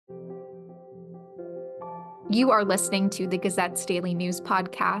You are listening to the Gazette's Daily News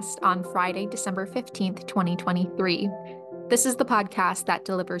podcast on Friday, December 15th, 2023. This is the podcast that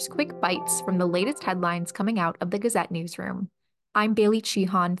delivers quick bites from the latest headlines coming out of the Gazette newsroom. I'm Bailey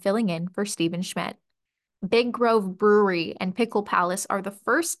Chihan, filling in for Stephen Schmidt. Big Grove Brewery and Pickle Palace are the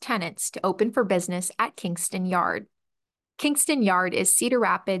first tenants to open for business at Kingston Yard. Kingston Yard is Cedar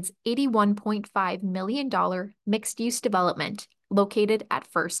Rapids' $81.5 million mixed-use development located at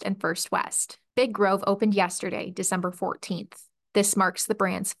First and First West. Big Grove opened yesterday, December 14th. This marks the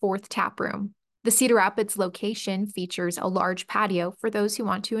brand's fourth tap room. The Cedar Rapids location features a large patio for those who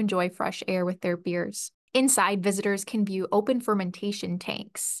want to enjoy fresh air with their beers. Inside, visitors can view open fermentation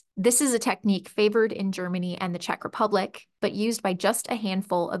tanks. This is a technique favored in Germany and the Czech Republic, but used by just a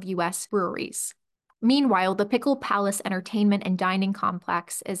handful of U.S. breweries. Meanwhile, the Pickle Palace Entertainment and Dining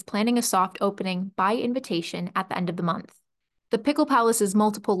Complex is planning a soft opening by invitation at the end of the month. The Pickle Palace is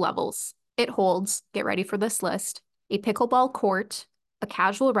multiple levels. It holds, get ready for this list, a pickleball court, a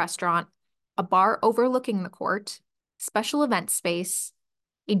casual restaurant, a bar overlooking the court, special event space,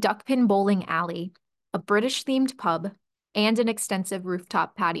 a duckpin bowling alley, a British-themed pub, and an extensive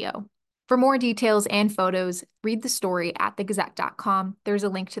rooftop patio. For more details and photos, read the story at thegazette.com. There's a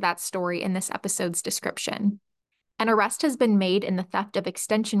link to that story in this episode's description. An arrest has been made in the theft of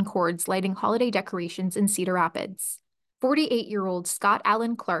extension cords lighting holiday decorations in Cedar Rapids. 48-year-old Scott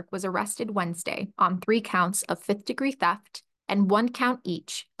Allen Clark was arrested Wednesday on 3 counts of fifth-degree theft and 1 count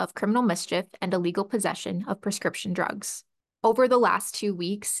each of criminal mischief and illegal possession of prescription drugs. Over the last 2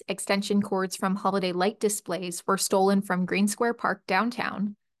 weeks, extension cords from holiday light displays were stolen from Green Square Park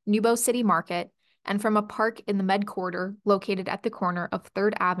downtown, Nubo City Market, and from a park in the Med Quarter located at the corner of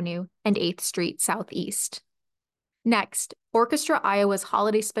 3rd Avenue and 8th Street Southeast. Next, Orchestra Iowa's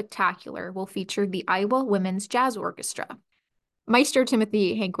Holiday Spectacular will feature the Iowa Women's Jazz Orchestra. Maestro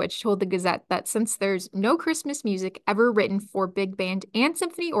Timothy Hankwich told the Gazette that since there's no Christmas music ever written for big band and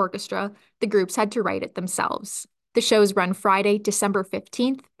symphony orchestra, the groups had to write it themselves. The shows run Friday, December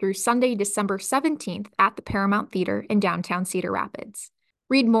 15th through Sunday, December 17th at the Paramount Theater in downtown Cedar Rapids.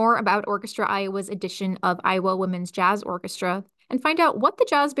 Read more about Orchestra Iowa's edition of Iowa Women's Jazz Orchestra and find out what the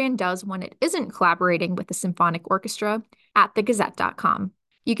jazz band does when it isn't collaborating with the symphonic orchestra at thegazette.com.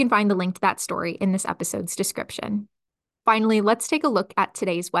 You can find the link to that story in this episode's description. Finally, let's take a look at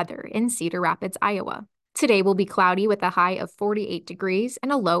today's weather in Cedar Rapids, Iowa. Today will be cloudy with a high of 48 degrees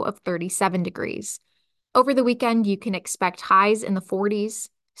and a low of 37 degrees. Over the weekend, you can expect highs in the 40s.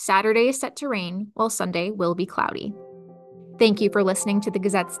 Saturday is set to rain, while Sunday will be cloudy. Thank you for listening to the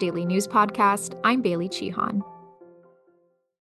Gazette's Daily News Podcast. I'm Bailey Chihan.